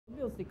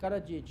obviously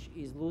Karadzic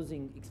is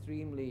losing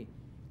extremely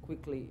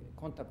quickly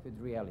contact with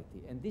reality,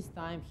 and this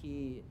time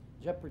he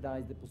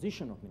jeopardized the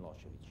position of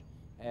Milosevic,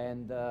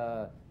 and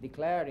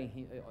declaring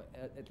him,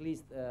 at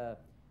least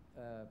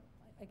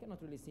I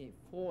cannot really say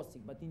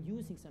forcing, but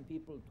inducing some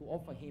people to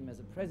offer him as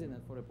a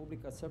president for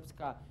Republika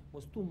Srpska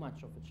was too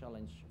much of a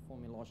challenge for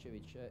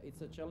Milosevic.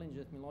 It's a challenge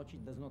that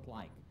Milosevic does not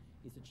like.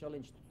 It's a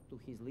challenge to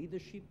his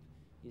leadership.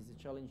 It's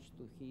a challenge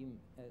to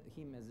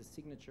him as a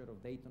signature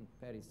of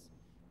Dayton-Paris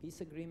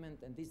peace agreement,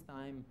 and this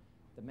time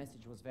the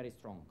message was very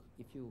strong.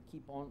 If you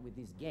keep on with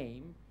this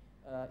game,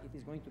 it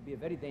is going to be a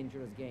very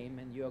dangerous game,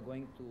 and you are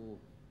going to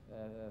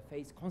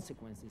face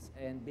consequences.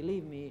 And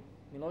believe me,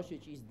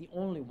 Milosevic is the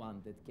only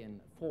one that can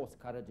force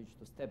Karadzic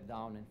to step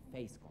down and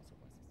face consequences.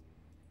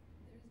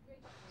 There is great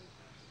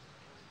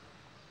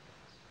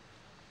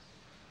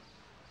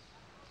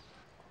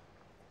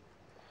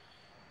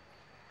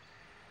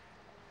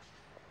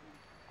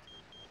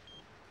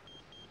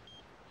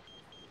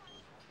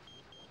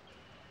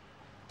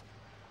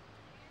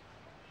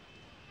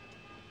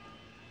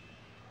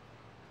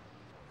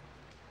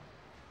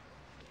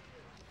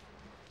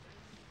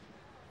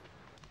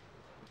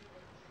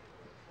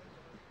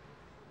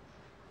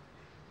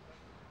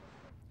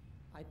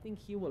I think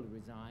he will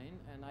resign,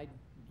 and I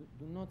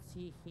do not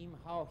see him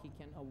how he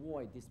can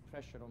avoid this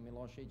pressure on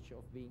Milosevic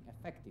of being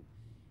effective.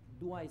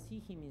 Do I see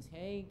him in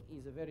Hague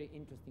is a very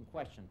interesting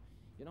question.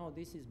 You know,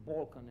 this is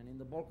Balkan, and in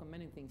the Balkan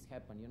many things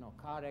happen. You know,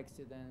 car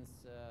accidents,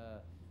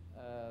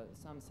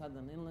 some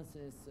sudden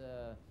illnesses.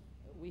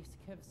 We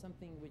have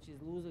something which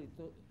is loosely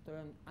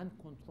termed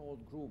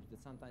uncontrolled groups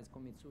that sometimes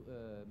commit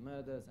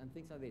murders and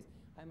things like this.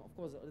 I'm, of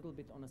course, a little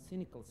bit on a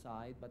cynical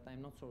side, but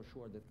I'm not so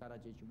sure that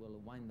Karadzic will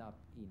wind up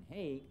in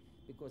Hague,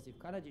 because if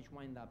Karadzic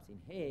winds up in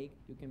Hague,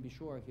 you can be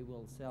sure he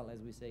will sell, as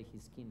we say,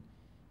 his skin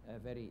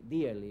very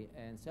dearly,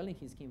 and selling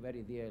his skin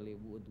very dearly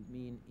would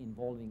mean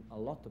involving a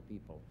lot of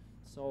people.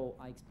 So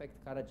I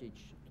expect Karadzic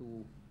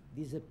to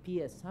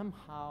disappear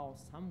somehow,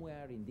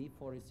 somewhere in deep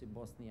forests in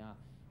Bosnia,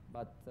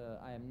 but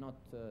I am not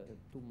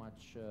too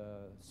much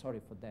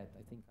sorry for that.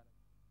 I think